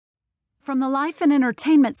From the Life and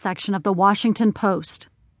Entertainment section of the Washington Post.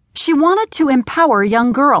 She wanted to empower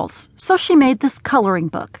young girls, so she made this coloring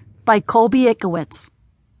book by Colby Itkowitz.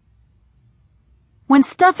 When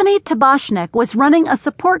Stephanie Tabashnek was running a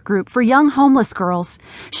support group for young homeless girls,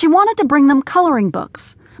 she wanted to bring them coloring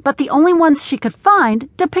books, but the only ones she could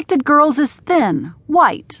find depicted girls as thin,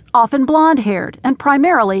 white, often blonde-haired, and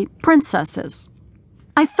primarily princesses.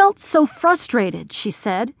 "I felt so frustrated," she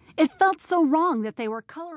said. "It felt so wrong that they were coloring